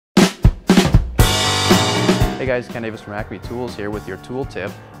Hey guys, Ken Davis from Acme Tools here with your tool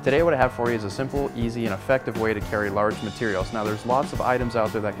tip. Today what I have for you is a simple, easy, and effective way to carry large materials. Now there's lots of items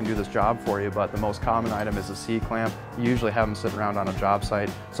out there that can do this job for you, but the most common item is a C-clamp. You usually have them sitting around on a job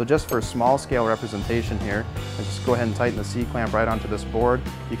site. So just for small scale representation here, I just go ahead and tighten the C-clamp right onto this board.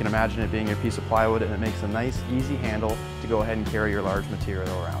 You can imagine it being a piece of plywood, and it makes a nice, easy handle to go ahead and carry your large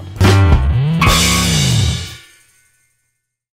material around.